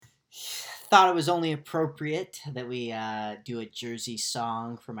thought it was only appropriate that we do a Jersey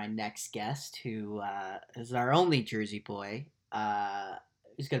song for my next guest, who is our only Jersey boy.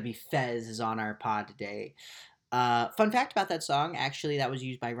 Who's going to be Fez, is on our pod today. Fun fact about that song, actually, that was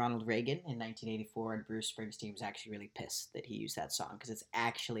used by Ronald Reagan in 1984, and Bruce Springsteen was actually really pissed that he used that song, because it's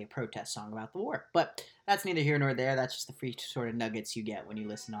actually a protest song about the war. But that's neither here nor there. That's just the free sort of nuggets you get when you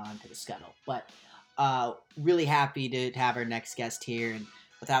listen on to the Scuttle. But really happy to have our next guest here, and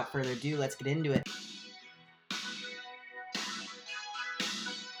without further ado, let's get into it.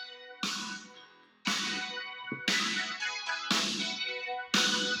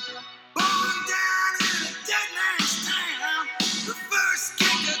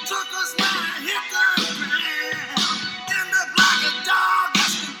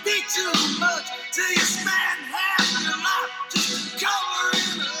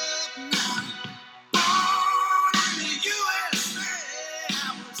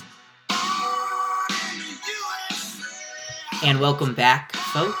 And welcome back,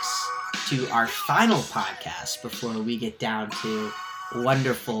 folks, to our final podcast before we get down to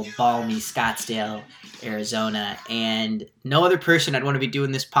wonderful, balmy Scottsdale, Arizona. And no other person I'd want to be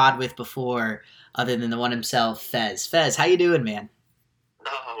doing this pod with before other than the one himself, Fez. Fez, how you doing, man?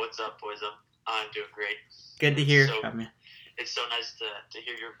 Oh, what's up, boys? I'm doing great. Good to hear from you. It's so nice to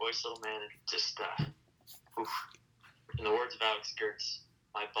hear your voice, little man, and just, in the words of Alex Gertz,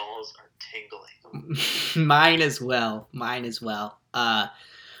 my balls are tingling. Mine as well.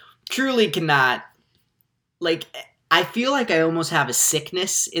 Truly cannot, I feel like I almost have a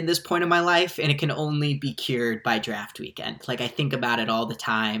sickness in this point of my life, and it can only be cured by draft weekend. I think about it all the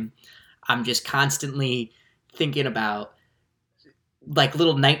time. I'm just constantly thinking about,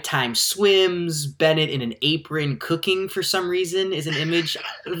 little nighttime swims, Bennett in an apron cooking for some reason is an image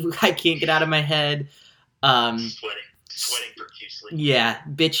I can't get out of my head. Sweating profusely. Yeah,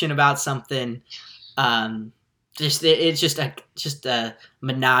 bitching about something. It's just a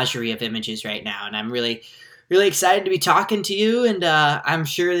menagerie of images right now, and I'm really, really excited to be talking to you, and I'm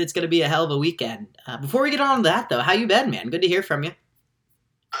sure it's going to be a hell of a weekend. Before we get on to that, though, how you been, man? Good to hear from you.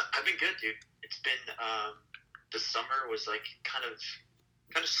 I've been good, dude. It's been the summer was kind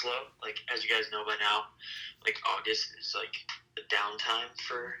of slow. As you guys know by now, August is the downtime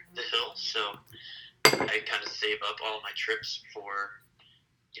for the hill, so I kind of save up all my trips for,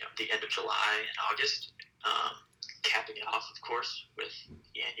 the end of July and August, capping it off, of course, with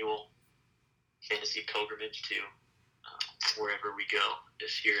the annual fantasy pilgrimage to wherever we go.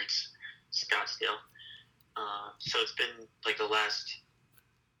 This year it's Scottsdale. So it's been the last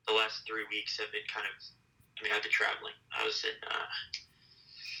 3 weeks have been I've been traveling. I was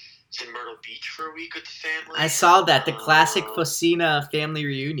in Myrtle Beach for a week with the family. I saw that, the classic Fosina family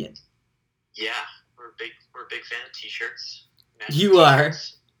reunion. Yeah. We're a big fan of t-shirts. You are.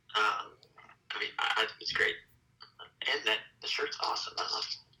 I think it's great. And the shirt's awesome. I don't know.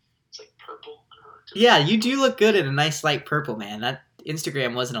 It's purple. Yeah, you do look good in a nice light purple, man. That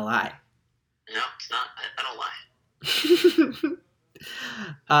Instagram wasn't a lie. No, it's not. I don't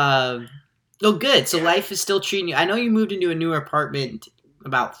lie. Oh, good. So life is still treating you. I know you moved into a newer apartment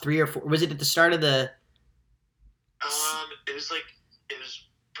about 3 or 4. Was it at the start of the? It was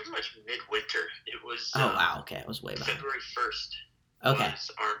pretty much midwinter. It was. Oh wow! Okay, it was way back. February 1st. Okay. Was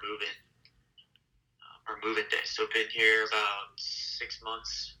our move-in day. So been here about 6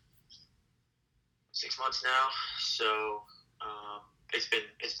 months. 6 months now. So it's been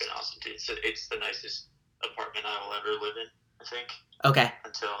awesome, dude. It's the nicest apartment I will ever live in, I think. Okay.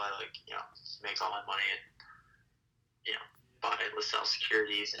 Until I make all my money and buy LaSalle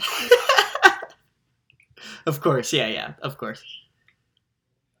securities and Of course, yeah, of course.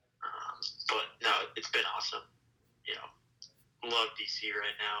 But no, it's been awesome. Love DC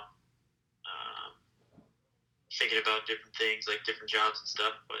right now. Thinking about different things, different jobs and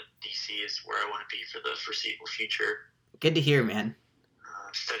stuff, but DC is where I want to be for the foreseeable future. Good to hear, man.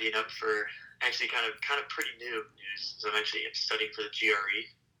 Studying up for actually kind of pretty new news. So I'm studying for the GRE.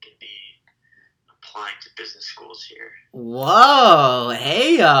 Going to be applying to business schools here. Whoa,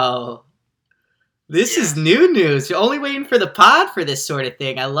 heyo. This is new news. You're only waiting for the pod for this sort of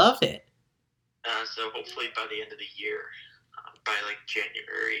thing. I love it. So hopefully by the end of the year, by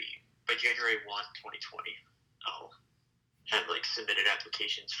January 1, 2020, I'll have submitted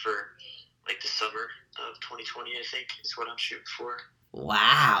applications for the summer of 2020. I think is what I'm shooting for.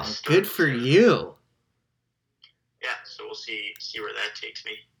 Wow, good for you. Yeah, so we'll see where that takes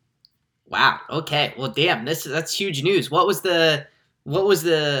me. Wow. Okay. Well, damn. That's huge news. What's the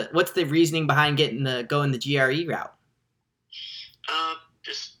reasoning behind going the GRE route?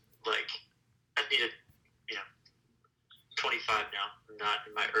 Just I need 25 now. I'm not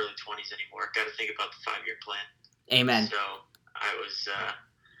in my early 20s anymore. Got to think about the 5-year plan. Amen. So I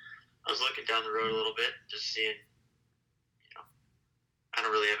was looking down the road a little bit, just seeing. I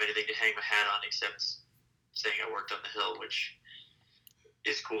don't really have anything to hang my hat on except saying I worked on the Hill, which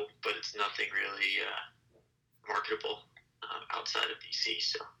is cool, but it's nothing really marketable outside of DC.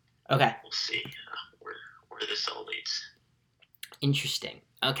 So Okay. we'll see where this all leads. Interesting.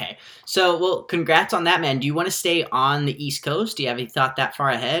 Okay. So, well, congrats on that, man. Do you want to stay on the East Coast? Do you have any thought that far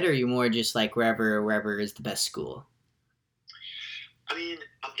ahead, or are you more just like wherever is the best school? I mean,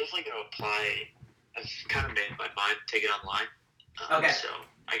 I'm definitely going to apply. I've kind of made my mind to take it online. Okay. So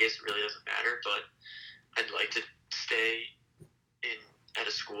I guess it really doesn't matter, but I'd like to stay at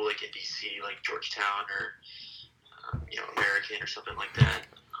a school like in DC, like Georgetown or American or something like that.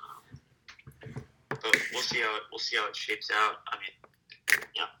 But we'll see how it shapes out. I mean,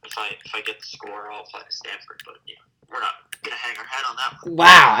 if I get the score, I'll apply to Stanford. But we're not gonna hang our hat on that one.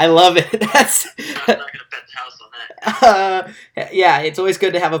 Wow, I love it. That's. I'm not gonna bet the house on that. Yeah, it's always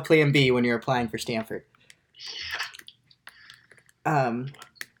good to have a plan B when you're applying for Stanford. Yeah.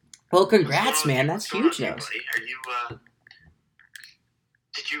 Well, congrats, man. That's huge news. Are you?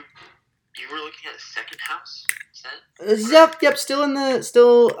 Did you were looking at a second house? Is that? Yep.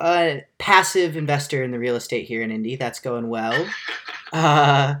 Still passive investor in the real estate here in Indy. That's going well.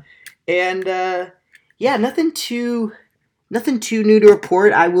 Yeah, nothing too new to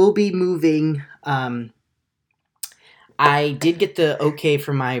report. I will be moving. I did get the okay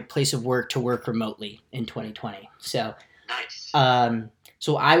from my place of work to work remotely in 2020. So nice.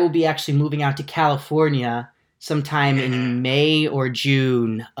 So I will be actually moving out to California sometime in May or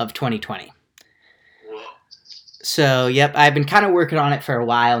June of 2020. Whoa. So, yep, I've been kind of working on it for a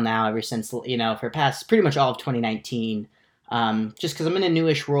while now, ever since, for past pretty much all of 2019, just because I'm in a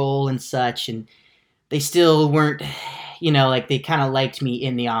newish role and such, and they still weren't, they kind of liked me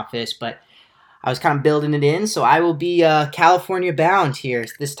in the office, but I was kind of building it in, so I will be California bound here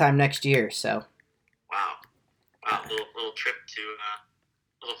this time next year, so. Wow, little trip to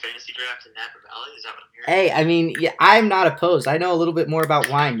a little fantasy draft in Napa Valley, is that what I'm Hey, hearing? I mean, yeah, I'm not opposed. I know a little bit more about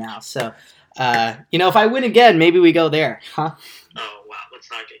wine now, so, if I win again, maybe we go there, huh? Oh, wow, let's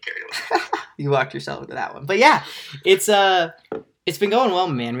not get carried away. You walked yourself into that one. But yeah, it's been going well,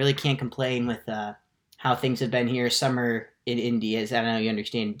 man. Really can't complain with how things have been here. Summer in Indy, as I know you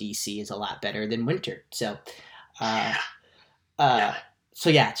understand, DC is a lot better than winter. So, So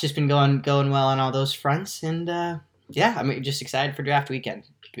yeah, it's just been going well on all those fronts, and yeah, I'm just excited for draft weekend.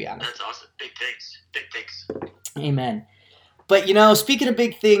 To be honest, that's awesome. Big things. Amen. But speaking of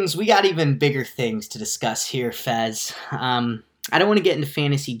big things, we got even bigger things to discuss here, Fez. I don't want to get into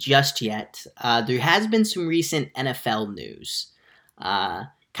fantasy just yet. There has been some recent NFL news.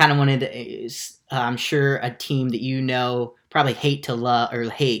 Kind of wanted to, I'm sure a team that probably hate to love, or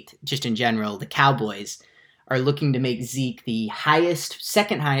hate just in general, the Cowboys, are looking to make Zeke the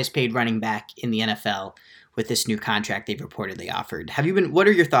second highest paid running back in the NFL with this new contract they've reportedly offered. What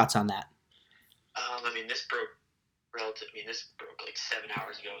are your thoughts on that? I mean, this broke like 7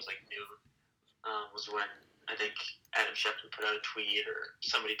 hours ago. It was like noon. Was when I think Adam Schefter put out a tweet, or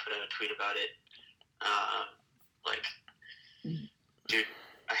somebody put out a tweet about it. Dude,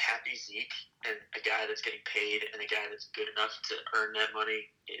 a happy Zeke and a guy that's getting paid and a guy that's good enough to earn that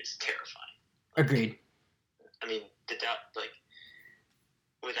money is terrifying. Agreed. I mean,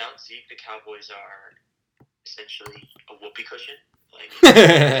 without Zeke, the Cowboys are essentially a whoopee cushion. Like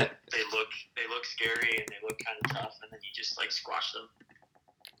they look scary and they look kind of tough, and then you just squash them.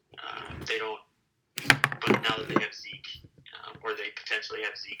 They don't. But now that they have Zeke, or they potentially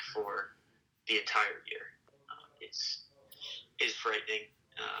have Zeke for the entire year, is frightening.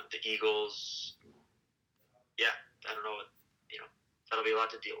 The Eagles, yeah, I don't know. That'll be a lot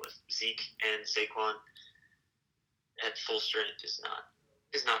to deal with. Zeke and Saquon at full strength is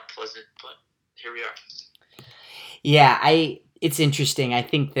not pleasant, but here we are. Yeah, it's interesting. I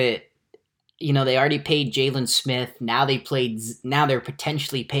think that they already paid Jalen Smith. Now they're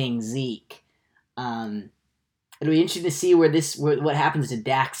potentially paying Zeke. It'll be interesting to see what happens to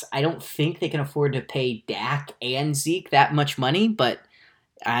Dak's. I don't think they can afford to pay Dak and Zeke that much money, but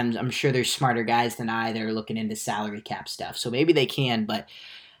I'm sure there's smarter guys than I that are looking into salary cap stuff. So maybe they can, but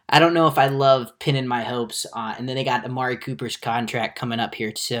I don't know if I love pinning my hopes on. And then they got Amari Cooper's contract coming up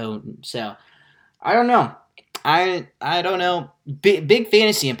here soon. So I don't know. I don't know. Big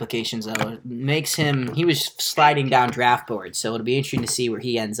fantasy implications though. He was sliding down draft boards, so it'll be interesting to see where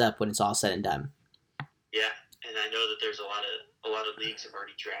he ends up when it's all said and done. Yeah, and I know that there's a lot of leagues have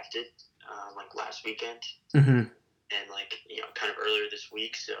already drafted, last weekend. Mm-hmm. And kind of earlier this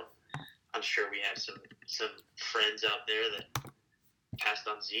week, so I'm sure we have some friends out there that passed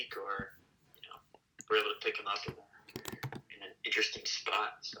on Zeke, or we're able to pick him up in an interesting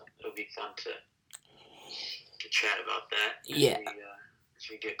spot. So it'll be fun to chat about that as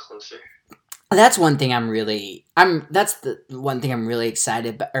we get closer. That's one thing that's the one thing I'm really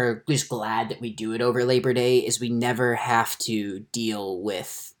excited about, or just glad that we do it over Labor Day, is we never have to deal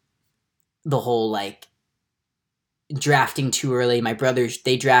with the whole like drafting too early. My brothers,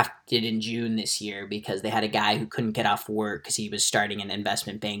 they drafted in June this year because they had a guy who couldn't get off work because he was starting in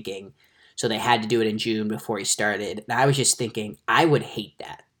investment banking. So they had to do it in June before he started. And I was just thinking, I would hate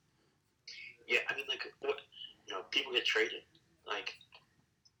that. Yeah, I mean, like, what, people get traded. Like,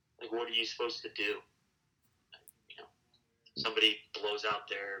 what are you supposed to do? Somebody blows out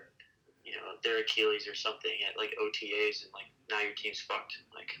their Achilles or something at like OTAs, and like now your team's fucked.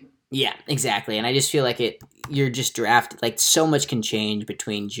 Like, yeah, exactly. And I just feel like you're just drafted. Like, so much can change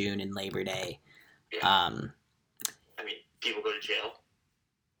between June and Labor Day. Yeah. I mean, people go to jail.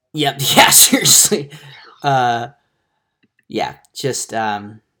 Yep. Yeah. Seriously. Yeah. Just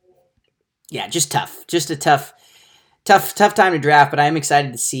tough. Just a tough time to draft. But I'm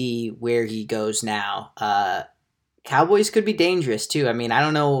excited to see where he goes now. Cowboys could be dangerous too. I mean, I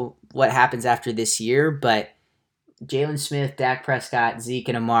don't know what happens after this year, but Jalen Smith, Dak Prescott, Zeke,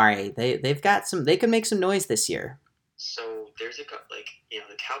 and Amari, they've got some. They can make some noise this year. So there's the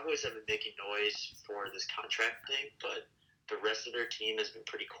Cowboys have been making noise for this contract thing, but the rest of their team has been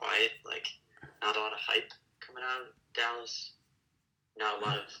pretty quiet. Like, not a lot of hype coming out of Dallas. Not a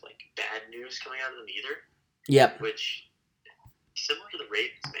lot of like bad news coming out of them either. Yep. Which, similar to the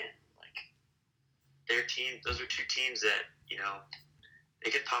Ravens, man. Like, their team, those are two teams that they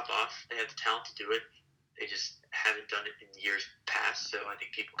could pop off. They have the talent to do it. They just haven't done it in years past, so I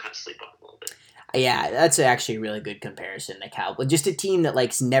think people kind of sleep on it a little bit. Yeah, that's actually a really good comparison. The Cowboys, just a team that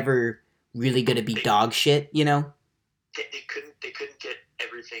like's never really going to be dog shit. They couldn't get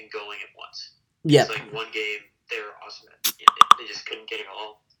everything going at once. Yeah. It's like one game they were awesome at. They just couldn't get it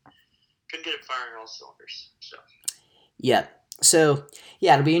firing all cylinders. So. Yeah. So,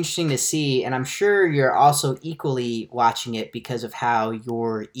 yeah, it'll be interesting to see, and I'm sure you're also equally watching it because of how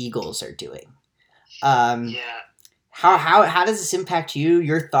your Eagles are doing. Yeah. How does this impact you?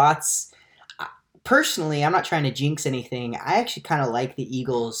 Your thoughts? Personally, I'm not trying to jinx anything. I actually kind of like the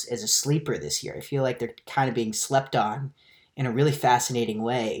Eagles as a sleeper this year. I feel like they're kind of being slept on in a really fascinating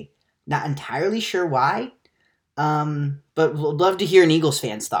way. Not entirely sure why, but would love to hear an Eagles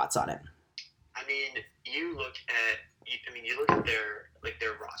fan's thoughts on it. I mean, you look at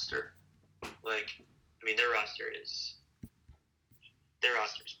their roster. Like, I mean, their roster is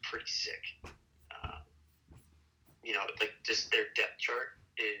pretty sick. Like, just their depth chart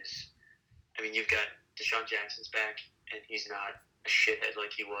is. I mean, you've got Deshaun Jackson's back, and he's not a shithead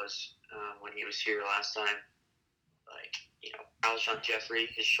like he was when he was here last time. Like, Alshon Jeffrey,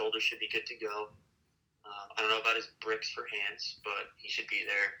 his shoulder should be good to go. I don't know about his bricks for hands, but he should be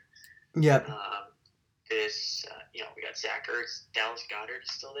there. Yep. We got Zach Ertz. Dallas Goedert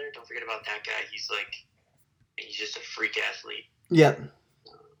is still there. Don't forget about that guy. He's just a freak athlete. Yep.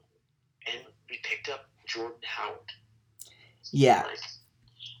 And we picked up Jordan Howard. Yeah.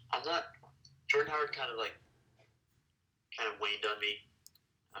 Jordan Howard kind of waned on me.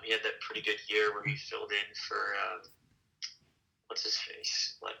 He had that pretty good year where he filled in for what's his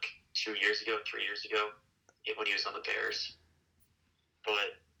face, like 3 years ago, when he was on the Bears.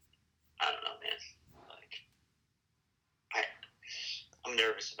 But I don't know, man. I'm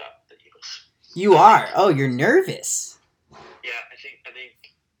nervous about the Eagles. You are? Oh, you're nervous. Yeah, I think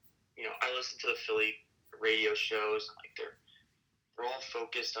I listen to the Philly radio shows, and they're all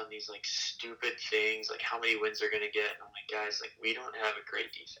focused on these stupid things, like how many wins they're gonna get. And I'm like, guys, we don't have a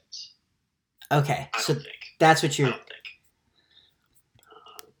great defense. Okay, I so don't think. that's what you're. I don't think.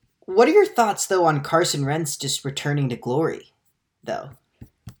 What are your thoughts though on Carson Wentz just returning to glory, though?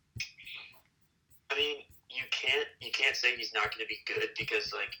 I mean, you can't say he's not going to be good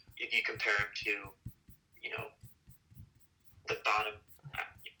because if you compare him to the bottom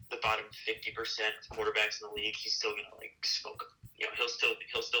 50% of quarterbacks in the league, he's still going to smoke him.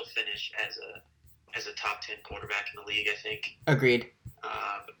 He'll still finish as a top 10 quarterback in the league, I think. Agreed.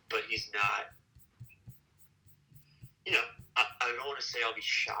 But he's not. I don't want to say I'll be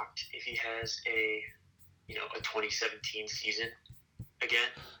shocked if he has a 2017 season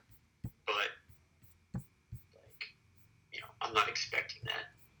again, but I'm not expecting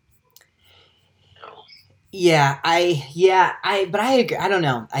that. No. Yeah, but I agree. I don't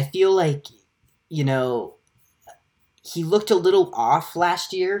know. I feel like, he looked a little off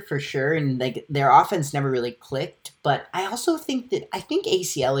last year for sure, and their offense never really clicked. But I also think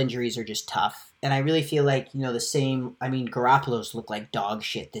ACL injuries are just tough. and I really feel like the same. I mean, Garoppolo's looked like dog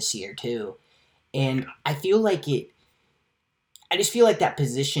shit this year too, and I feel like it. I just feel like that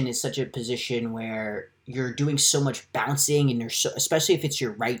position is such a position where you're doing so much bouncing, and especially if it's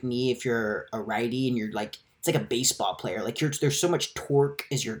your right knee, if you're a righty, and you're like it's like a baseball player, like there's so much torque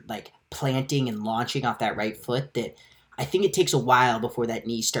as you're like planting and launching off that right foot that I think it takes a while before that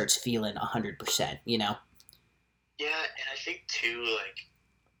knee starts feeling 100%. Yeah, and I think too, like,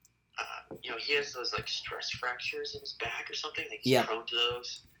 he has those like stress fractures in his back or something. Like he's prone to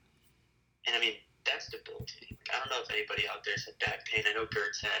those, and I mean that's debilitating. Like, I don't know if anybody out there's had back pain. I know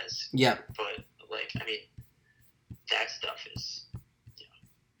Gertz has. Yep. But like, I mean, that stuff is,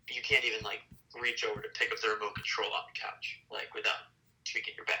 you can't even like reach over to pick up the remote control on the couch like without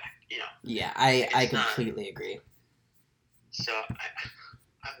tweaking your back. Yeah, I completely agree. So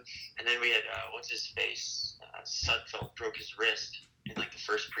and then we had what's his face, Sudfeld broke his wrist in like the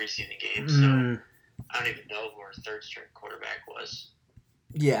first preseason game. So I don't even know who our third string quarterback was.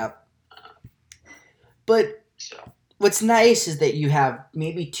 Yeah. But what's nice is that you have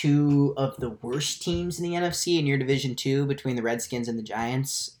maybe two of the worst teams in the NFC in your Division 2 between the Redskins and the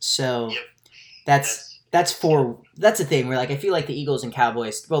Giants. So that's the thing where like I feel like the Eagles and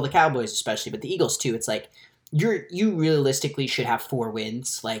Cowboys, well the Cowboys especially, but the Eagles too, it's like you realistically should have 4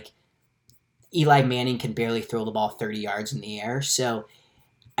 wins. Like Eli Manning can barely throw the ball 30 yards in the air. So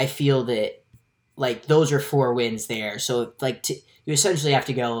I feel that like those are 4 wins there. So like you essentially have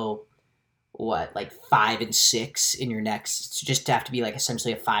to go like 5-6 in your next, just to have to be like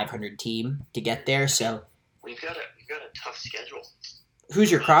essentially a 500 team to get there. So we've got a tough schedule.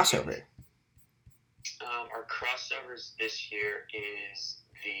 Who's your crossover? Our crossovers this year is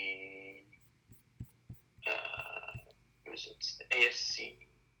the AFC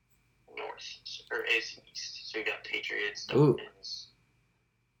North or AFC East. So we got Patriots, Dolphins.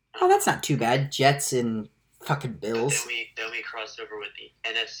 Oh, that's not too bad. Jets and fucking Bills. Then we cross over with the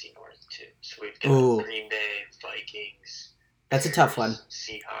NFC North too. So we've got Green Bay, Vikings. That's a tough one.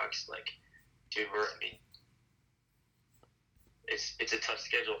 Seahawks, like, dude, it's a tough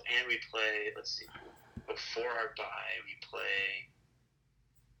schedule, and we play. Let's see, before our bye, we play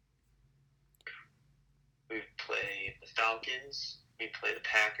the Falcons, we play the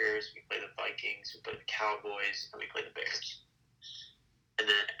Packers, we play the Vikings, we play the Cowboys, and we play the Bears. And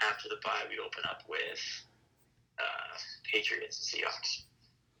then after the bye, we open up with Patriots and Seahawks.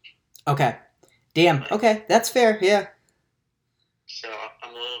 Okay. Damn. Okay, that's fair. Yeah. So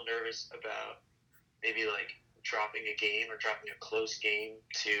I'm a little nervous about maybe like dropping a game or dropping a close game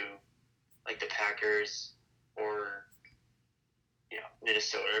to like the Packers or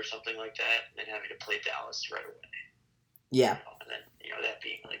Minnesota or something like that, and then having to play Dallas right away. Yeah. And then that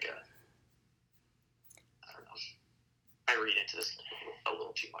being like I don't know. I read into this a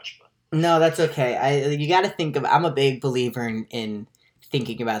little too much, but no, that's okay. You got to think of. I'm a big believer in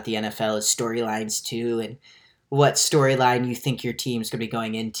thinking about the NFL as storylines too, and what storyline you think your team's going to be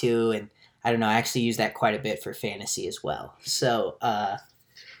going into, and I don't know. I actually use that quite a bit for fantasy as well. So,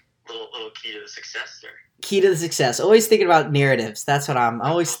 little key to the success there. Key to the success. Always thinking about narratives. That's what I'm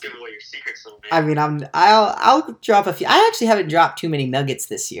always. Don't give away your secrets, little man. I mean, I'll drop a few. I actually haven't dropped too many nuggets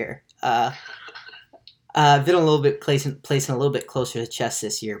this year. I've been a little bit placing a little bit closer to the chest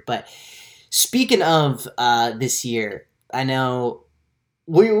this year. But speaking of this year, I know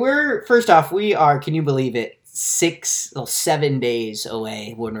we're first off we are. Can you believe it? 7 days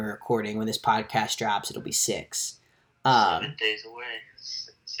away when we're recording. When this podcast drops, it'll be 6. 7 days away.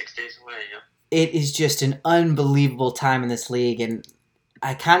 6 days away. Yep. It is just an unbelievable time in this league, and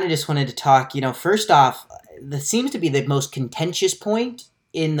I kind of just wanted to talk. First off, this seems to be the most contentious point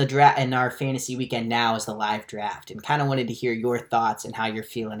in the draft in our fantasy weekend now is the live draft, and kind of wanted to hear your thoughts and how you're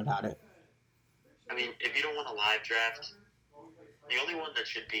feeling about it. I mean, if you don't want a live draft, the only one that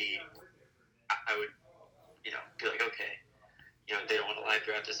should be, I would, be like, okay, they don't want a live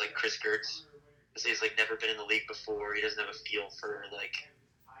draft is like Chris Gertz, because he's like never been in the league before. He doesn't have a feel for like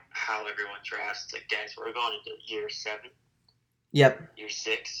how everyone drafts. It's like, guys, we're going into year 7. Yep. Year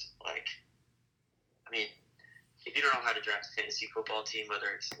 6. Like, I mean, if you don't know how to draft a fantasy football team,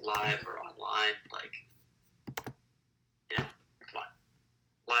 whether it's live or online, like, come on.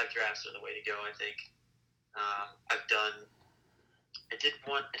 Live drafts are the way to go, I think.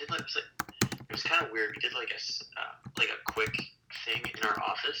 It was kind of weird. We did like a quick thing in our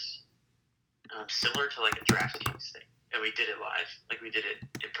office, similar to like a DraftKings thing, and we did it live, like we did it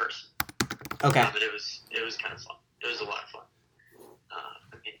in person. Okay. But it was kind of fun. It was a lot of fun.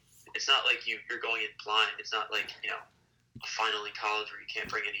 I mean, it's not like you're going in blind. It's not like a final in college where you can't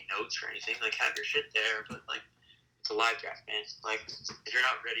bring any notes or anything. Like, have your shit there, but like it's a live draft, man. Like, if you're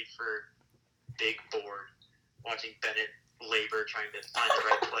not ready for big board, watching Bennett labor trying to find the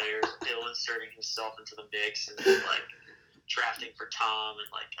right players, Bill inserting himself into the mix, and then like drafting for Tom, and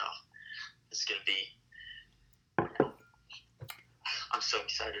like, oh, this is gonna be. I'm so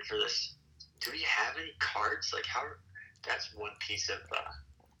excited for this. Do we have any cards? Like, how? That's one piece of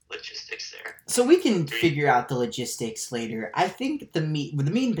logistics there. So we can figure out the logistics later. I think the meat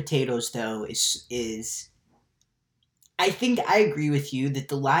and potatoes though is. I think I agree with you that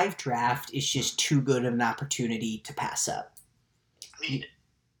the live draft is just too good of an opportunity to pass up. I mean,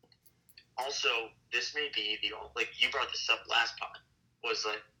 also, this may be the only, like, you brought this up last pod, was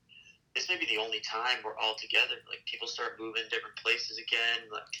like, this may be the only time we're all together. Like, people start moving different places again.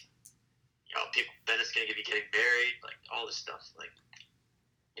 Like, you know, Bennett's going to be getting married, like, all this stuff. Like,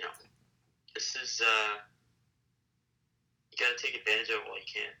 you know, this is, you got to take advantage of it while you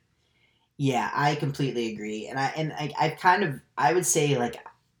can. Yeah, I completely agree. And I would say, like,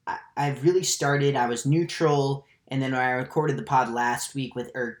 I've really started, I was neutral, and then when I recorded the pod last week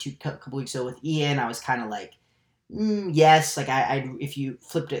a couple weeks ago with Ian, I was kind of like, yes, like if you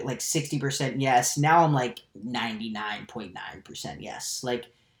flipped it like 60% yes, now I'm like 99.9% yes. Like,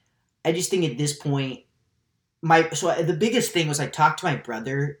 I just think at this point, the biggest thing was I talked to my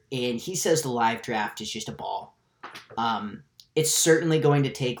brother, and he says the live draft is just a ball. It's certainly going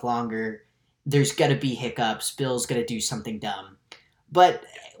to take longer. There's going to be hiccups. Bill's going to do something dumb. But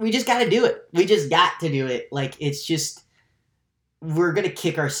we just got to do it. We just got to do it. Like, it's just, we're going to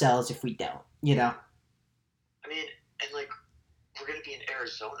kick ourselves if we don't, you know? I mean, and, like, we're going to be in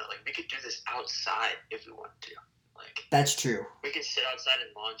Arizona. Like, we could do this outside if we want to. Like, that's true. We can sit outside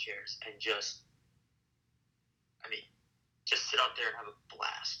in lawn chairs and just sit out there and have a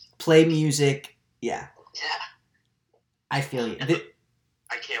blast. Play music. Yeah. Yeah. I feel you.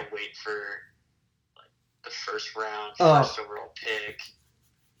 I can't wait for, like, the first round, first overall pick.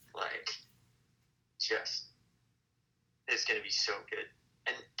 Like, just, it's going to be so good.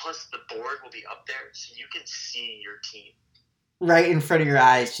 And plus, the board will be up there, so you can see your team. Right in front of your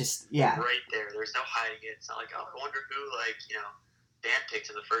eyes, just, yeah. Right there. There's no hiding it. It's not like, oh, I wonder who, like, you know, Dan picked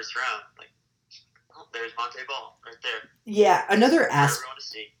in the first round. Like, oh, there's Monte Ball right there. Yeah, another aspect.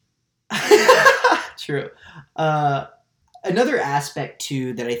 True. Another aspect,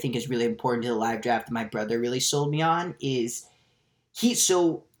 too, that I think is really important to the live draft that my brother really sold me on is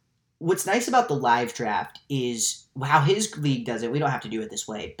what's nice about the live draft is how his league does it. We don't have to do it this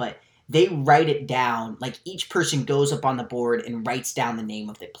way, but they write it down. Like, each person goes up on the board and writes down the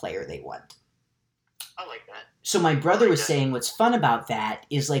name of the player they want. I like that. So my brother was saying what's fun about that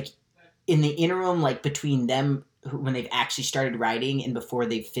is, like, in the interim, like, between them when they've actually started writing and before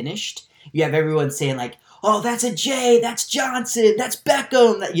they've finished, you have everyone saying, like, oh, that's a J, that's Johnson, that's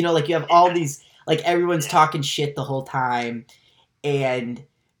Beckham. That, you know, like, you have all these, like, everyone's talking shit the whole time. And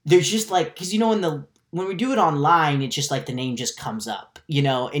there's just, like, because, you know, when we do it online, it's just, like, the name just comes up, you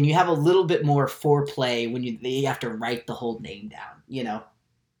know, and you have a little bit more foreplay when you have to write the whole name down, you know?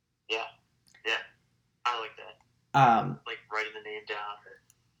 Yeah. Yeah. I like that. Like, writing the name down.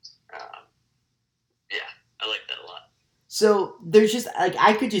 Yeah, I like that a lot. So there's just, like,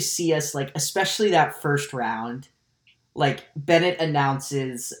 I could just see us, like, especially that first round, like, Bennett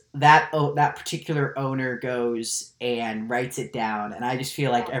announces that particular owner goes and writes it down, and I just feel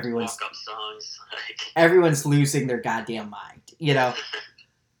like everyone's walk-up songs, like, everyone's losing their goddamn mind, you know.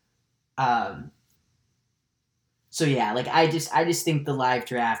 So yeah, like, I just think the live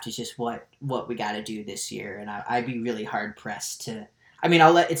draft is just what we got to do this year, and I'd be really hard pressed to. I mean,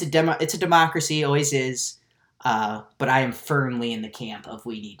 it's a democracy, always is. But I am firmly in the camp of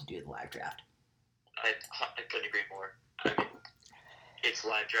we need to do the live draft. I couldn't agree more. I mean, it's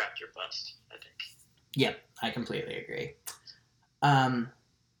live draft or bust, I think. Yep, I completely agree.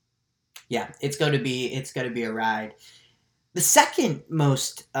 Yeah, it's going to be a ride. The second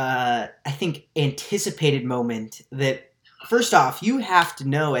most, I think, anticipated moment that, first off, you have to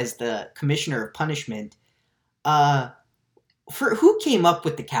know as the commissioner of punishment, for who came up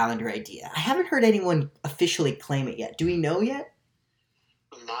with the calendar idea? I haven't heard anyone officially claim it yet. Do we know yet?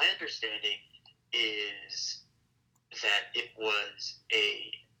 My understanding is that it was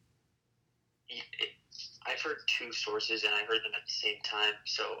I've heard two sources, and I heard them at the same time.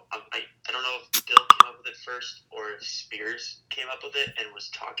 So I don't know if Bill came up with it first or if Spears came up with it and was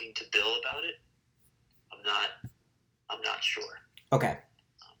talking to Bill about it. I'm not sure. Okay.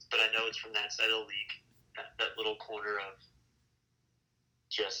 But I know it's from that side of the league, that little corner of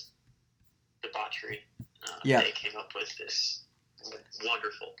just debauchery. They came up with this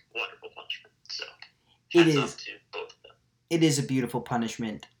wonderful, wonderful punishment. So hats off to both of them. It is a beautiful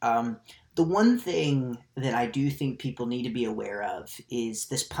punishment. The one thing that I do think people need to be aware of is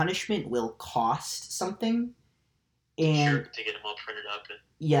this punishment will cost something, Sure, and to get them all printed up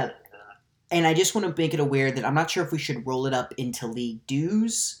yeah, and and I just want to make it aware that I'm not sure if we should roll it up into league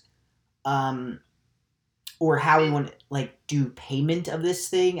dues, um, or I how we mean, want to like do payment of this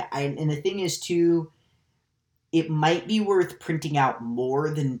thing. And the thing is too, it might be worth printing out more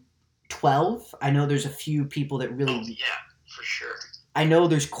than 12. I know there's a few people that oh really. yeah, for sure. I know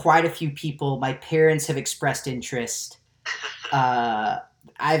there's quite a few people. My parents have expressed interest. Uh,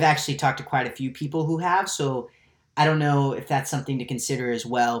 I've actually talked to quite a few people who have, so I don't know if that's something to consider as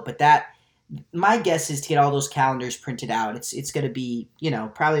well. But that my guess is to get all those calendars printed out. It's going to be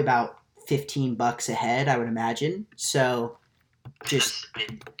probably about $15 a head, I would imagine. So just I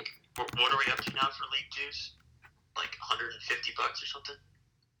mean, what are we up to now for league dues? Like $150 or something?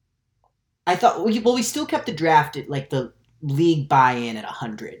 I thought we still kept the draft at like the league buy-in at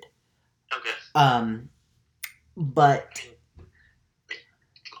 100. Okay. But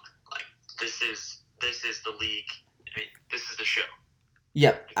Come on, like this is the league. I mean, this is the show.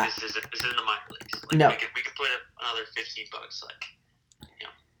 yep, Like, this is in the minor leagues. Like no, we could put up another $15. Like,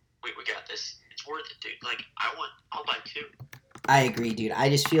 we got this. It's worth it, dude. Like I'll buy two. I agree, dude. I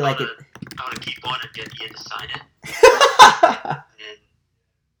just feel like it. I want to keep one and get Ian to sign it,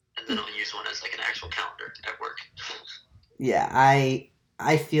 and then I'll use one as like an actual calendar at work. Yeah,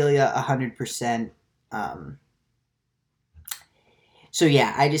 I feel you 100%. So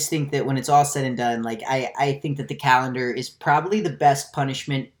yeah, I just think that when it's all said and done, like I think that the calendar is probably the best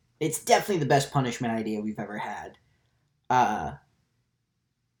punishment. It's definitely the best punishment idea we've ever had. Uh,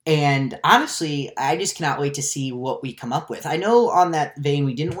 and honestly, I just cannot wait to see what we come up with. I know on that vein,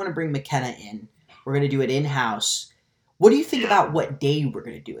 we didn't want to bring McKenna in. We're gonna do it in house. What do you think about what day we're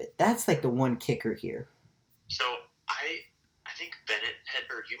gonna do it? That's like the one kicker here. So I think Bennett had,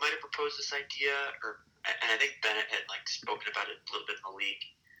 or you might have proposed this idea, and I think Bennett had like spoken about it a little bit in the league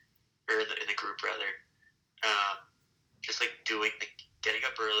or in the group rather. Just like getting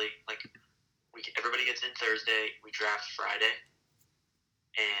up early, like everybody gets in Thursday, we draft Friday,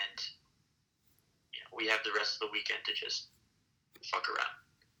 and we have the rest of the weekend to just fuck around.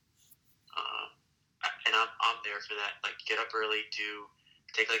 And I'm there for that. Like get up early,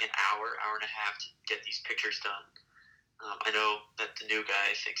 take like an hour and a half to get these pictures done. I know that the new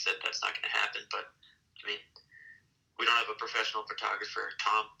guy thinks that that's not going to happen, but I mean, we don't have a professional photographer.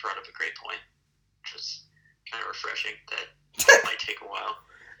 Tom brought up a great point, which was kind of refreshing. That it might take a while.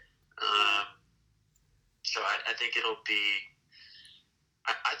 So I think it'll be.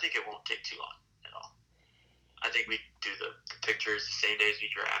 I think it won't take too long at all. I think we do the pictures the same day as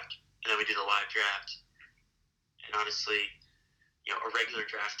we draft, and then we do the live draft. And honestly, a regular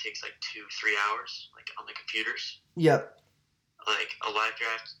draft takes like 2-3 hours, like on the computers. Yep. Like a live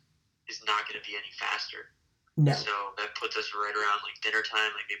draft is not going to be any faster. No. So that puts us right around like dinner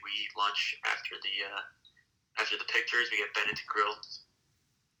time. Like maybe we eat lunch after the pictures. We get Bennett to grill.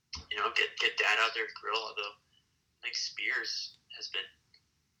 Get Dad out there to grill. Although I think Spears has been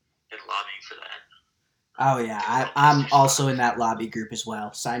lobbying for that. Oh yeah, I'm also in that lobby group as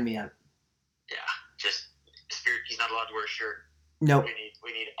well. Sign me up. Yeah, just Spears. He's not allowed to wear a shirt. Nope.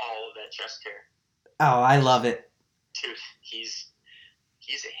 We need all of that chest hair. Oh, I love it. Dude, he's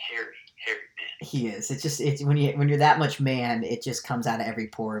a hairy man. He is. It's when you're that much man, it just comes out of every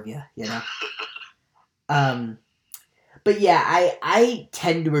pore of you, But yeah, I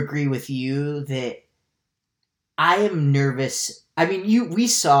tend to agree with you that I am nervous. I mean, we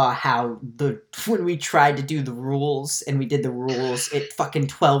saw how when we tried to do the rules and we did the rules at fucking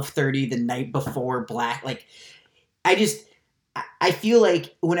 12:30 the night before Black. Like, I feel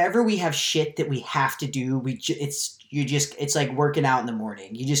like whenever we have shit that we have to do, it's like working out in the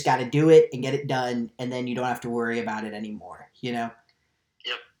morning. You just got to do it and get it done, and then you don't have to worry about it anymore. Yep.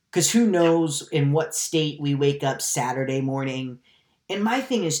 Because who knows in what state we wake up Saturday morning. And my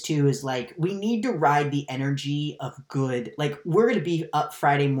thing is too is like we need to ride the energy of good. Like we're gonna be up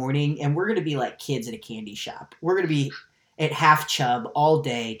Friday morning and we're gonna be like kids at a candy shop. We're gonna be at Half Chub all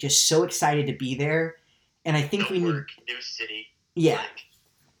day, just so excited to be there. And I think we need new city. Yeah.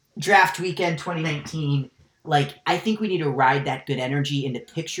 Draft weekend 2019. Like I think we need to ride that good energy into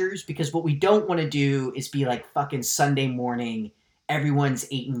pictures because what we don't want to do is be like fucking Sunday morning. Everyone's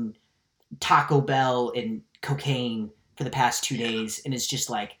eating Taco Bell and cocaine for the past 2 days, and it's just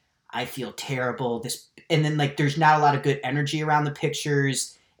like I feel terrible. And then like there's not a lot of good energy around the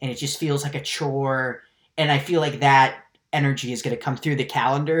pictures, and it just feels like a chore. And I feel like that energy is going to come through the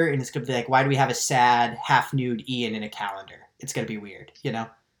calendar, and it's going to be like, why do we have a sad half nude Ian in a calendar? It's going to be weird,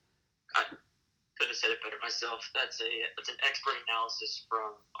 Couldn't have said it better myself. That's an expert analysis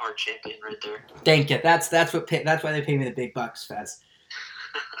from our champion right there. Thank you. That's why they pay me the big bucks, Fez.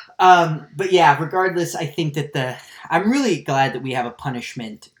 But yeah, regardless, I think that I'm really glad that we have a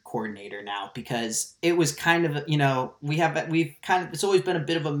punishment coordinator now, because it was kind of, it's always been a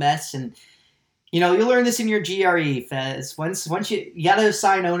bit of a mess, and you'll learn this in your GRE, Fez. Once you gotta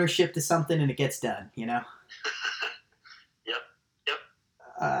assign ownership to something and it gets done, Yep.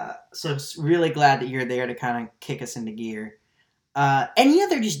 So it's really glad that you're there to kind of kick us into gear. Any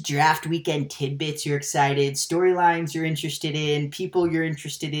other just draft weekend tidbits you're excited, storylines you're interested in, people you're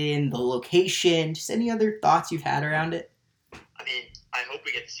interested in, the location, just any other thoughts you've had around it? I mean, I hope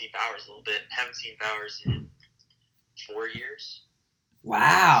we get to see Bowers a little bit. Haven't seen Bowers in 4 years.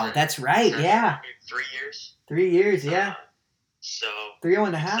 Wow, that's right, yeah. 3 years. 3 years, yeah. So 3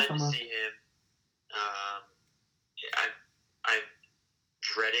 and a half excited to see him. I'm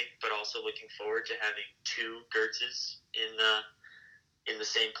dreading, but also looking forward to having 2 Gertzes in the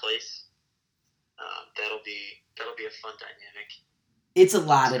same place. That'll be a fun dynamic. It's a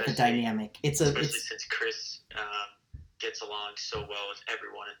lot of a dynamic. Especially since Chris gets along so well with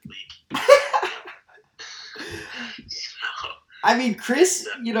everyone in the league. So, I mean, Chris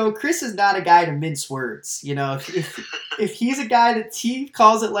is not a guy to mince words. If he's a guy that he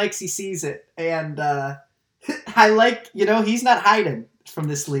calls it like he sees it, and I like, he's not hiding from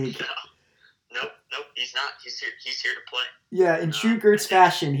this league. Nope, he's not. He's here to play. Yeah, in true Gertz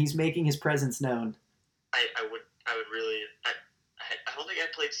fashion, he's making his presence known. I would really. I don't think I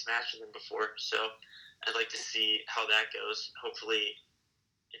played Smash with him before, so I'd like to see how that goes. Hopefully,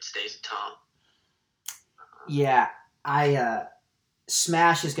 it stays Tom. Yeah,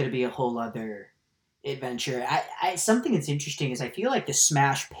 Smash is going to be a whole other adventure. Something that's interesting is I feel like the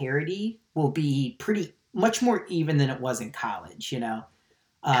Smash parity will be much more even than it was in college. Yeah,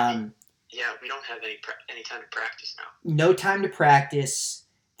 we don't have any time to practice now. No time to practice.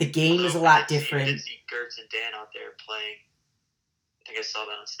 The game is a lot different. I did see Gertz and Dan out there playing. I think I saw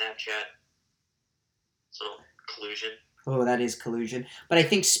that on Snapchat. So, collusion. Oh, that is collusion. But I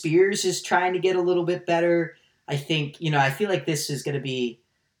think Spears is trying to get a little bit better. I think, I feel like this is going to be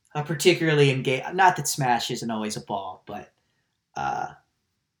a particularly engaged... Not that Smash isn't always a ball, but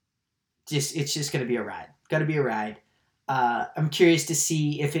it's just going to be a ride. Got to be a ride. I'm curious to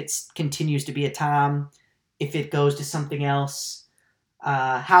see if it continues to be a Tom, if it goes to something else.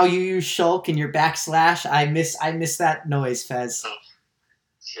 How you use Shulk in your backslash. I miss that noise, Fez. Oh,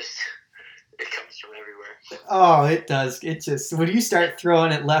 it comes from everywhere. Oh, it does. It just, when you start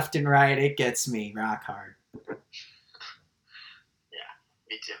throwing it left and right, it gets me rock hard. Yeah,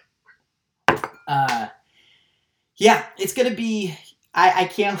 me too. Yeah, it's gonna be. I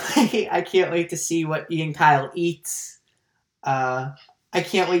can't wait. I can't wait to see what Ian Kyle eats. I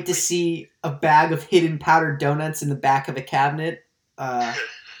can't wait to see a bag of hidden powdered donuts in the back of a cabinet. I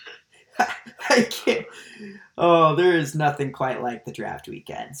can't. Oh, there is nothing quite like the draft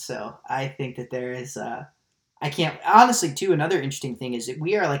weekend. So I think that there is. I can't honestly too. Another interesting thing is that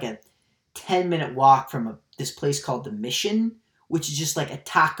we are like a 10-minute walk from this place called the Mission, which is just like a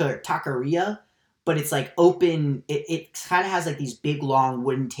taqueria, but it's like open. It kind of has like these big long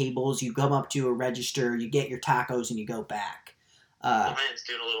wooden tables. You come up to a register, you get your tacos, and you go back. Man's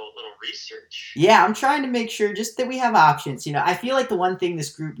doing a little research. Yeah, I'm trying to make sure just that we have options. I feel like the one thing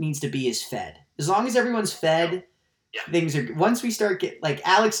this group needs to be is fed. As long as everyone's fed, things are. Once we start like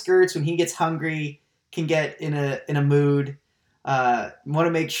Alex Gertz, when he gets hungry, can get in a mood. Want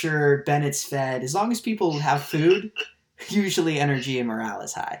to make sure Bennett's fed. As long as people have food, usually energy and morale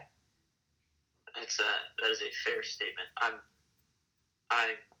is high. That is a fair statement. I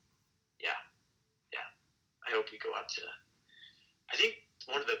hope you go out to. I think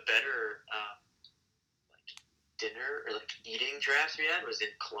one of the better dinner or eating drafts we had was in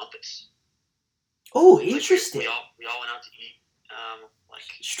Columbus. Oh, interesting. We all went out to eat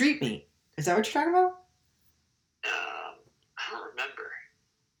street meat. Is that what you're talking about? I don't remember.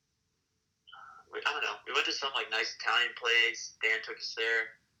 I don't know. We went to some nice Italian place. Dan took us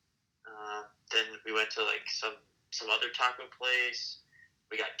there. Then we went to some other taco place.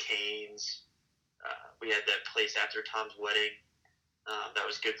 We got Cane's. We had that place after Tom's wedding. That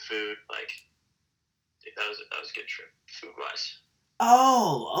was good food. That was a good trip food wise.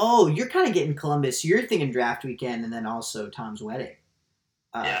 Oh, you're kind of getting Columbus. You're thinking draft weekend and then also Tom's wedding.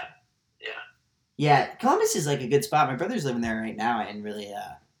 Yeah. Columbus is a good spot. My brother's living there right now and really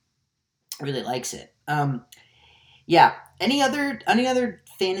likes it. Yeah. Any other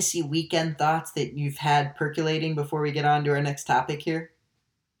fantasy weekend thoughts that you've had percolating before we get on to our next topic here?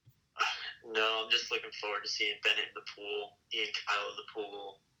 No, I'm just looking forward to seeing Bennett in the pool, Ian Kyle in the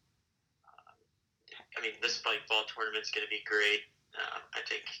pool. I mean, this spike ball tournament's going to be great. I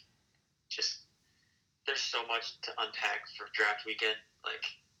think just there's so much to unpack for draft weekend. Like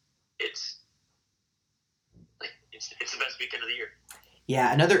it's it's the best weekend of the year.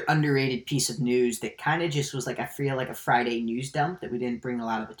 Yeah, another underrated piece of news that kind of just was like, I feel like a Friday news dump that we didn't bring a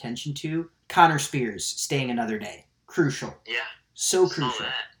lot of attention to. Connor Spears staying another day. Crucial. Yeah. So crucial.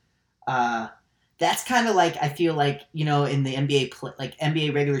 That's kind of like, I feel like, you know, in the like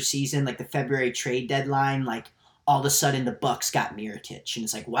NBA regular season, like the February trade deadline, like all of a sudden the Bucks got Mirotic, and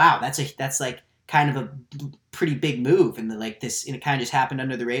it's like, wow, that's like kind of a pretty big move, and like this, and it kind of just happened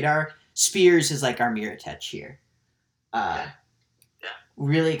under the radar. Spears is like our Mirotic here.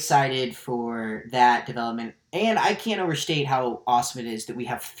 Really excited for that development, and I can't overstate how awesome it is that we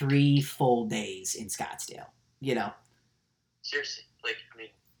have 3 full days in Scottsdale. You know, seriously, like I mean,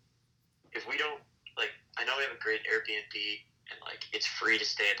 if we don't like, I know we have a great Airbnb and like it's free to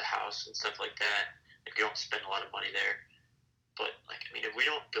stay at the house and stuff like that. If you don't spend a lot of money there, but like I mean, if we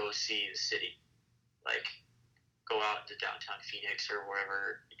don't go see the city, like go out to downtown Phoenix or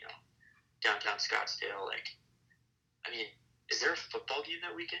wherever, you know, downtown Scottsdale, like I mean. Is there a football game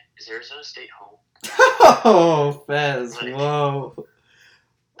that weekend? Is Arizona State home? Oh, Fez, like, whoa.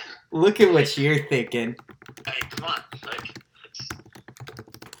 Look at what you're thinking. I mean, come on.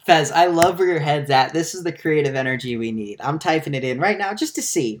 Fez, I love where your head's at. This is the creative energy we need. I'm typing it in right now just to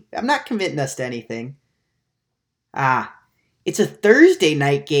see. I'm not committing us to anything. It's a Thursday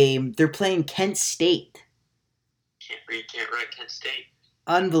night game. They're playing Kent State. Can't write Kent State.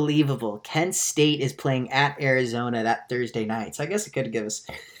 Unbelievable. Kent State is playing at Arizona that Thursday night. So I guess it could give us...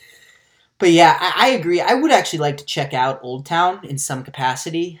 But yeah, I agree. I would actually like to check out Old Town in some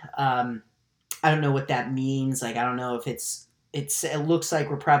capacity. I don't know what that means. Like, I don't know if it looks like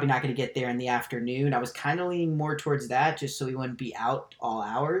we're probably not going to get there in the afternoon. I was kind of leaning more towards that just so we wouldn't be out all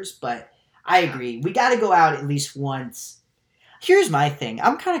hours. But I agree. We got to go out at least once. Here's my thing.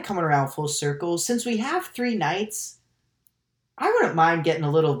 I'm kind of coming around full circle. Since we have 3 nights... I wouldn't mind getting a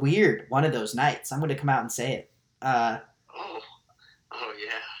little weird one of those nights. I'm going to come out and say it. Oh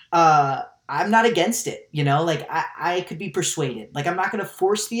yeah. I'm not against it. You know, like I could be persuaded. Like I'm not going to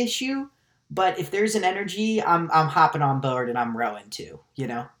force the issue, but if there's an energy, I'm hopping on board and I'm rowing too. You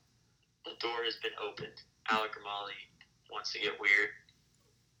know. The door has been opened. Alec Ramali wants to get weird.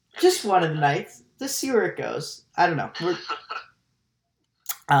 Just one of the nights. Just see where it goes. I don't know.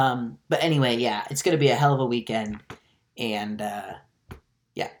 But anyway, yeah, it's going to be a hell of a weekend. And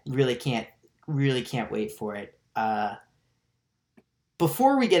yeah, really can't wait for it.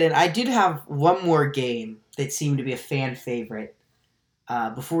 Before we get in, I did have one more game that seemed to be a fan favorite.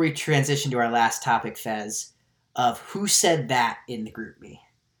 Before we transition to our last topic, Fez, of who said that in the group me.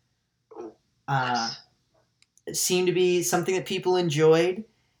 It seemed to be something that people enjoyed,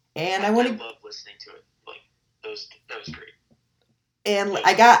 and I love listening to it. Like that was great. And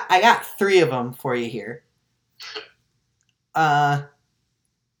I got 3 of them for you here. So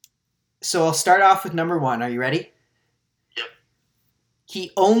I'll start off with number 1. Are you ready? Yep.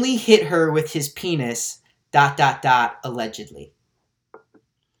 He only hit her with his penis, ... allegedly.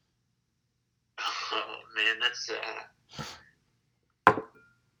 Oh, man, that's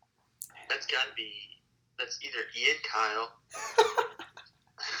gotta be, that's either Ian Kyle.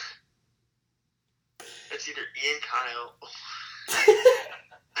 That's either Ian Kyle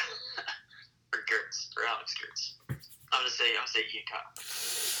or Gertz, or Alex Gertz. I'm gonna say Ian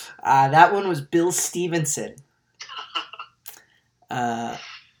Kyle. That one was Bill Stevenson. That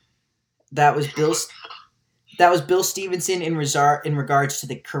was Bill Stevenson in regards to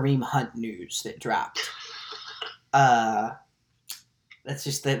the Kareem Hunt news that dropped. That's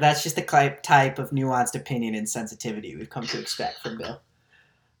just the type of nuanced opinion and sensitivity we've come to expect from Bill.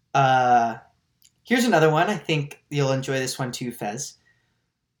 Here's another one. I think you'll enjoy this one too, Fez.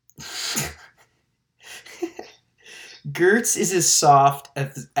 Gertz is as soft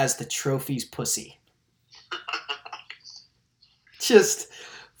as the trophy's pussy. Just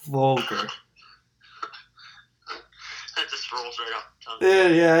vulgar. That just rolls right off the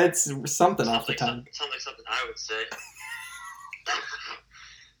tongue. Yeah, it's something off the tongue. Sounds like something I would say.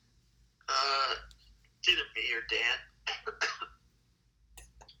 It's either me or Dan.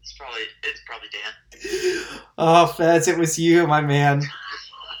 It's probably Dan. Oh, Fez, it was you, my man.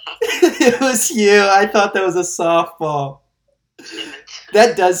 It was you. I thought that was a softball.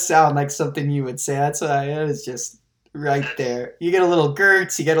 That does sound like something you would say. That is just right there. You get a little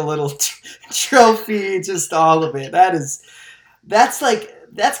Gertz, you get a little trophy, just all of it. That's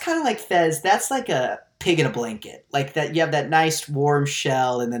kind of like Fez. That's like a pig in a blanket. Like that, you have that nice warm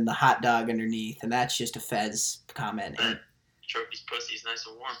shell and then the hot dog underneath, and that's just a Fez comment. And Trophy's pussy's nice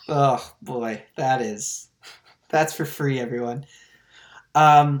and warm. Oh boy, that's for free, everyone.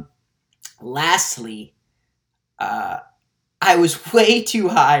 Lastly, uh, I was way too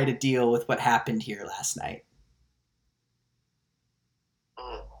high to deal with what happened here last night.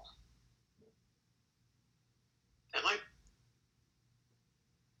 Oh, am I?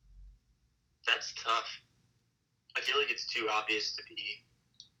 That's tough. I feel like it's too obvious to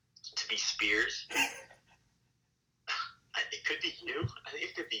be Spears. It could be you. I think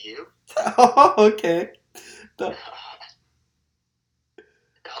it could be you. Oh, okay. It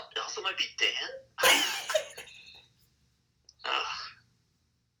also might be Dan. I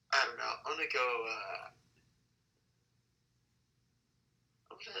don't know. I'm gonna go.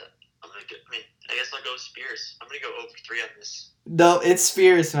 I'm gonna go. I mean, I guess I'll go with Spears. I'm gonna go over 3 on this. No, it's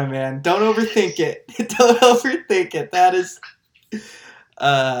Spears, my man. Don't overthink it. Don't overthink it. That is,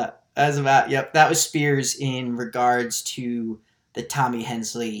 as about, yep, that was Spears in regards to the Tommy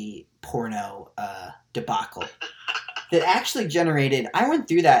Hensley porno debacle that actually generated. I went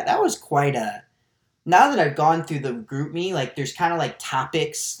through that. That was quite a. Now that I've gone through the group me, like there's kind of like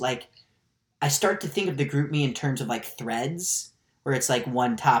topics. Like I start to think of the group me in terms of like threads, where it's like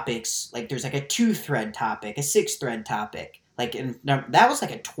one topic's like there's like a 2-thread topic, a 6-thread topic. Like and that was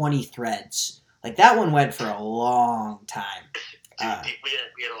like a 20 threads. Like that one went for a long time. Dude, we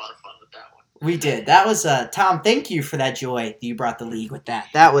had a lot of fun with that one. We did. That was Tom. Thank you for that joy that you brought the league with that.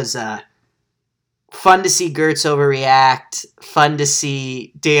 That was fun to see Gertz overreact. Fun to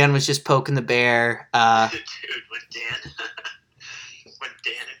see Dan was just poking the bear. Dude, when Dan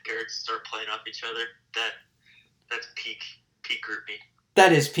and Gertz start playing off each other, that's peak group me.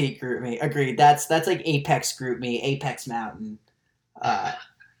 That is peak group me. Agreed. That's like Apex group me, Apex Mountain.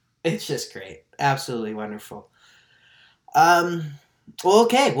 It's just great. Absolutely wonderful. Well,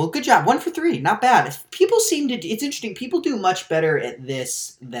 okay. Well, good job. 1 for 3. Not bad. People seem to. It's interesting. People do much better at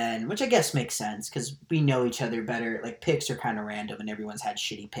this than, which I guess makes sense because we know each other better. Like picks are kind of random, and everyone's had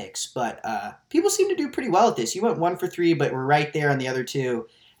shitty picks. But people seem to do pretty well at this. You went 1 for 3, but we're right there on the other 2.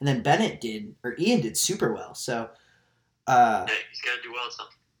 And then Ian did super well. So, hey, he's got to do well at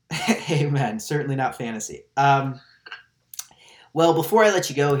something. Amen. Certainly not fantasy. Well, before I let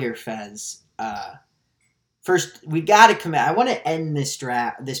you go here, Fez. First, we got to commit. I want to end this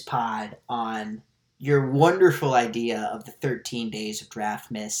pod on your wonderful idea of the 13 days of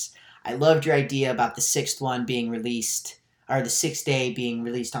draft miss. I loved your idea about the 6th one being released, or the 6th day being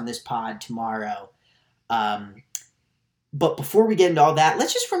released on this pod tomorrow. But before we get into all that,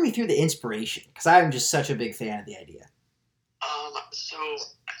 let's just run me through the inspiration, because I'm just such a big fan of the idea. So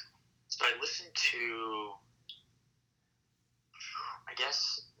I listened to, I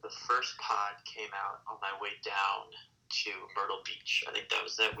guess, the first pod came out on my way down to Myrtle Beach. I think that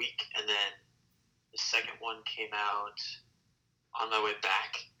was that week. And then the second one came out on my way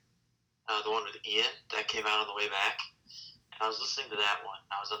back. The one with Ian, that came out on the way back. And I was listening to that one.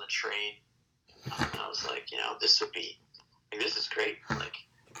 I was on the train. And I was like, this is great. Like,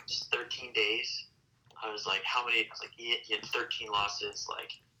 just 13 days. I was like, how many? I was like, he had 13 losses.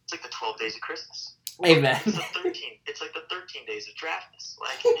 Like, it's like the 12 days of Christmas. Amen. It's like the 13 days of draftness.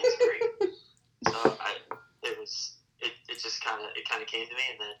 Like, it's great. So it just kind of came to me,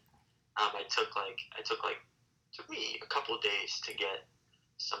 and then it took me a couple of days to get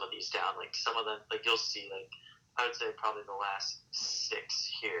some of these down. Like some of them, like you'll see, like I would say probably the last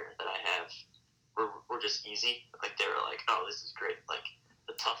 6 here that I have were just easy. Like they were like, oh, this is great. Like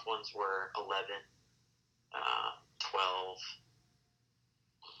the tough ones were 11, 12.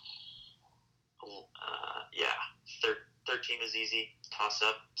 13 was easy. Toss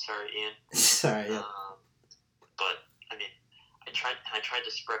up. Sorry, Ian. Sorry. Yeah. But I mean, I tried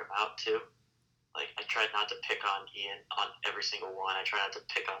to spread them out too. Like I tried not to pick on Ian on every single one. I tried not to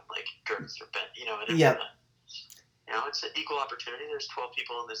pick on like Gertz or Ben. Yeah. It's an equal opportunity. There's 12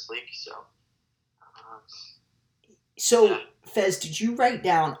 people in this league, so. So, Fez, did you write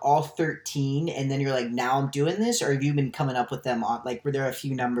down all 13 and then you're like, now I'm doing this? Or have you been coming up with them on, like, were there a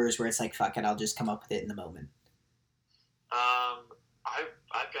few numbers where it's like, fuck it, I'll just come up with it in the moment?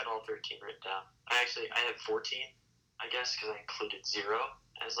 I've got all 13 written down. I had 14, I guess, because I included 0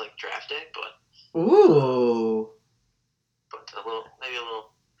 as, like, draft day, but. Ooh. But maybe a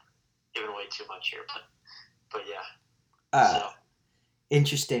little giving away too much here, but yeah.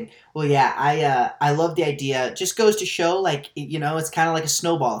 Interesting. Well, yeah, I love the idea. Just goes to show, like, it's kind of like a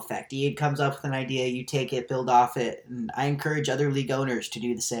snowball effect. Ian comes up with an idea, you take it, build off it, and I encourage other league owners to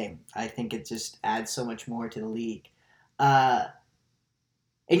do the same. I think it just adds so much more to the league.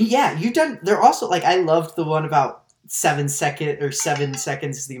 And yeah, they're also, like, I loved the one about 7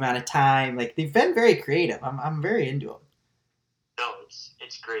 seconds is the amount of time. Like, they've been very creative. I'm very into them.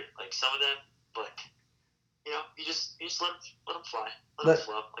 it's great. Like some of them, like you just let them fly, let them But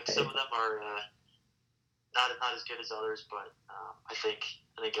flow. Like some of them are not as good as others, but I think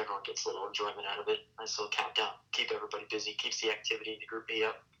everyone gets a little enjoyment out of it. Nice little countdown, keep everybody busy, keeps the activity in the group me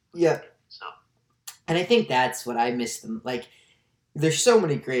up. yeah, So and I think that's what I miss them. Like, there's so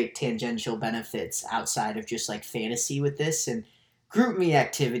many great tangential benefits outside of just like fantasy with this, and group me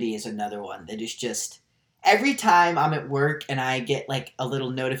activity is another one that is just every time I'm at work and I get like a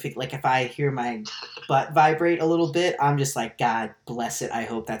little notification, like if I hear my butt vibrate a little bit, I'm just like, God bless it, I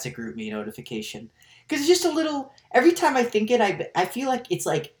hope that's a group me notification, because it's just a little, every time I think it, I feel like it's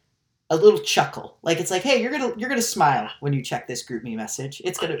like a little chuckle, like it's like, hey, you're gonna smile when you check this group me message.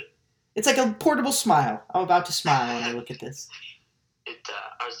 It's like a portable smile. I'm about to smile when I look at this. I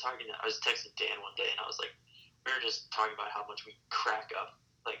was texting Dan one day, and I was like, we were just talking about how much we crack up,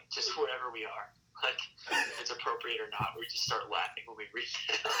 like just wherever we are, like if it's appropriate or not, we just start laughing when we read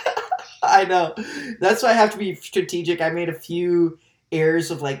it. I know. That's why I have to be strategic. I made a few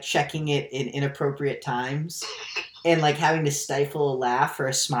errors of like checking it in inappropriate times and like having to stifle a laugh or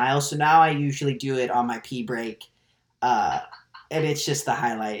a smile. So now I usually do it on my pee break. And it's just the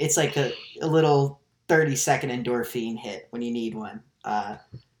highlight. It's like a little 30-second endorphin hit when you need one.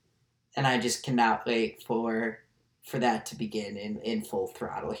 And I just cannot wait for that to begin in full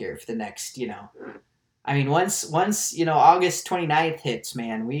throttle here for the next, I mean, once August 29th hits,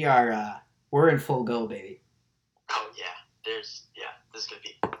 man, we're in full go, baby. Oh yeah, this is gonna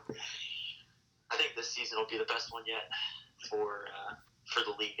be. I think this season will be the best one yet for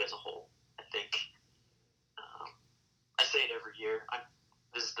the league as a whole. I think. I say it every year. I'm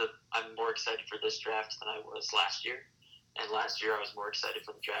more excited for this draft than I was last year, and last year I was more excited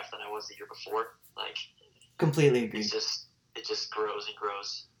for the draft than I was the year before. Like, completely agree. It just grows and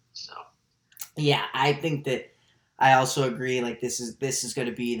grows. So. Yeah, I think that I also agree. Like this is going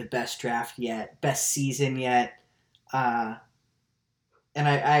to be the best draft yet, best season yet, and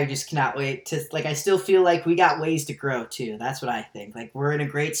I just cannot wait to like. I still feel like we got ways to grow too. That's what I think. Like we're in a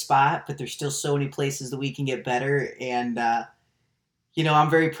great spot, but there's still so many places that we can get better. And I'm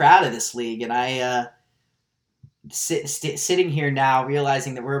very proud of this league, and I sitting here now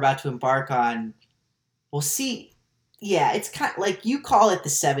realizing that we're about to embark on. We'll see. Yeah, it's kind of like you call it the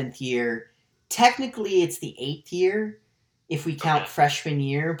 7th year. Technically, it's the 8th year if we count freshman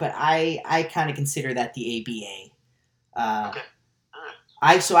year, but I kind of consider that the ABA. Okay.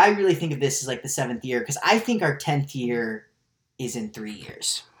 I really think of this as like the 7th year because I think our 10th year is in 3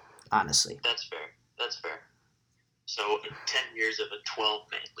 years. Honestly, that's fair. So 10 years of a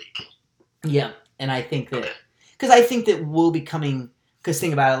 12-man league. Yeah, and I think that because I think that we'll be coming. Because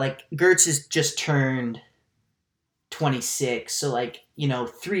think about it, like Gertz has just turned 26, so like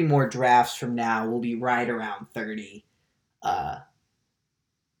 3 more drafts from now we'll be right around 30.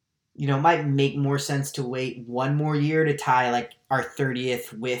 It might make more sense to wait 1 more year to tie like our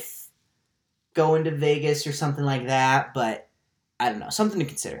 30th with going to Vegas or something like that, but I don't know, something to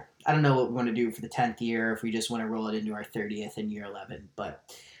consider. I don't know what we want to do for the 10th year, if we just want to roll it into our 30th in year 11, but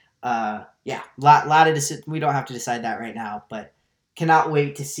yeah, lot of we don't have to decide that right now, but cannot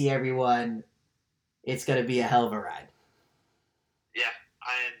wait to see everyone. It's going to be a hell of a ride. Yeah,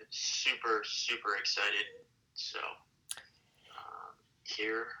 I am super, super excited. So,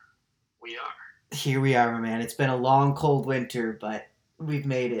 here we are. Here we are, my man. It's been a long, cold winter, but we've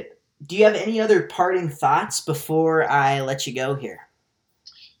made it. Do you have any other parting thoughts before I let you go here?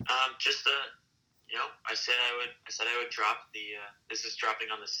 Just I said I would drop the. This is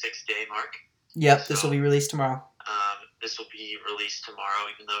dropping on the 6-day mark. Yep, this will be released tomorrow. This will be released tomorrow,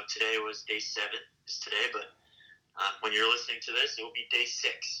 even though today was day 7. Is today, but when you're listening to this, it will be day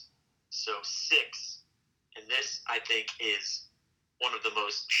 6. So 6, and this I think is one of the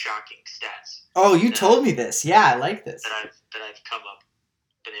most shocking stats. Oh, you told me this. Yeah, I like this. That I've been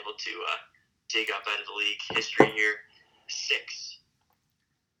able to dig up out of the league history here. 6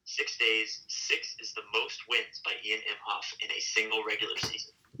 days. 6 is the most wins by Ian Imhoff in a single regular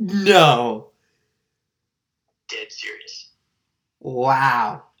season. No. Dead serious.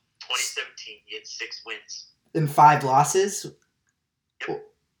 Wow. 2017, he had 6 wins. And 5 losses? Yep.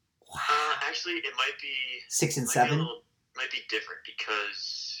 Wow. Actually, it might be 6 and 7. Might be different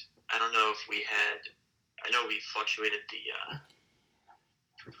because I don't know if we had. I know we fluctuated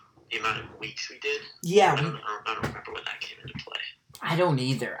the amount of weeks we did. Yeah. I don't remember when that came into play. I don't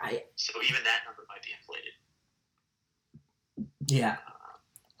either. So even that number might be inflated. Yeah.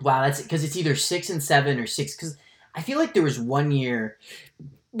 Wow, that's because it's either 6 and 7 or 6. Because I feel like there was 1 year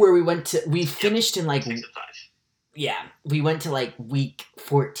where we finished in like 6 and 5. Yeah, we went to like week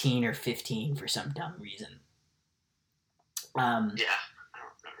 14 or 15 for some dumb reason. Yeah, I don't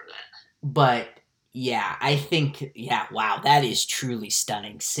But yeah, I think wow, that is truly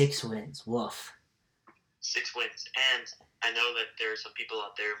stunning. 6 wins, woof. 6 wins, and I know that there are some people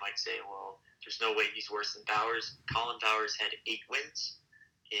out there who might say, "Well, there's no way he's worse than Bowers." Colin Bowers had 8 wins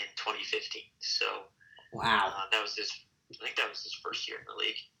in 2015, so Wow. that was his. I think that was his first year in the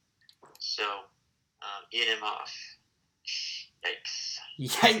league. So eating him off. Yikes.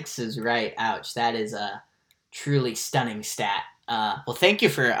 Yikes is right. Ouch. That is a truly stunning stat. Well, thank you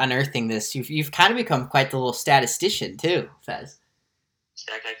for unearthing this. You've kind of become quite the little statistician too, Fez.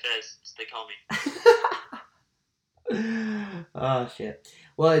 Stat Guy Fez, as they call me. Oh shit.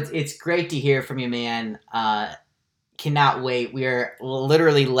 Well, it's great to hear from you, man. Cannot wait. We are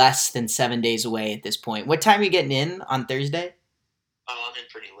literally less than 7 days away at this point. What time are you getting in on Thursday? Oh, I'm in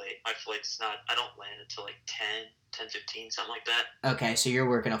pretty late. My flight's not. I don't land until like 10:15, something like that. Okay, so you're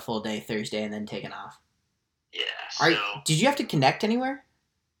working a full day Thursday and then taking off. Yeah. Did you have to connect anywhere?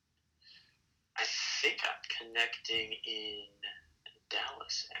 I think I'm connecting in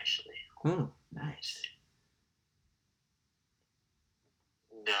Dallas, actually. Nice.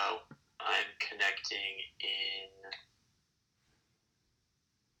 No, I'm connecting in.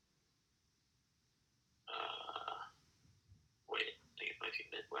 Wait, I think it might be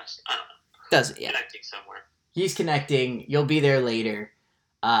Midwest. I don't know. Does it? Yeah. Connecting somewhere. He's connecting. You'll be there later.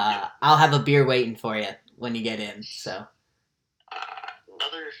 I'll have a beer waiting for you when you get in. So.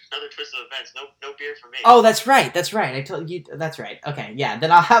 Another twist of events. No beer for me. Oh, that's right. I told you. That's right. Okay, yeah.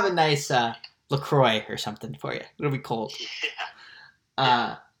 Then I'll have a nice LaCroix or something for you. It'll be cold.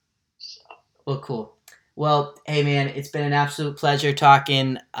 Yeah. Well, cool. Well, hey man, it's been an absolute pleasure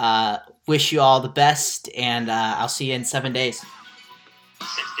talking. Wish you all the best, and I'll see you in 7 days. 6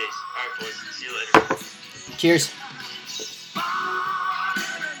 days. All right, boys. See you later. Cheers.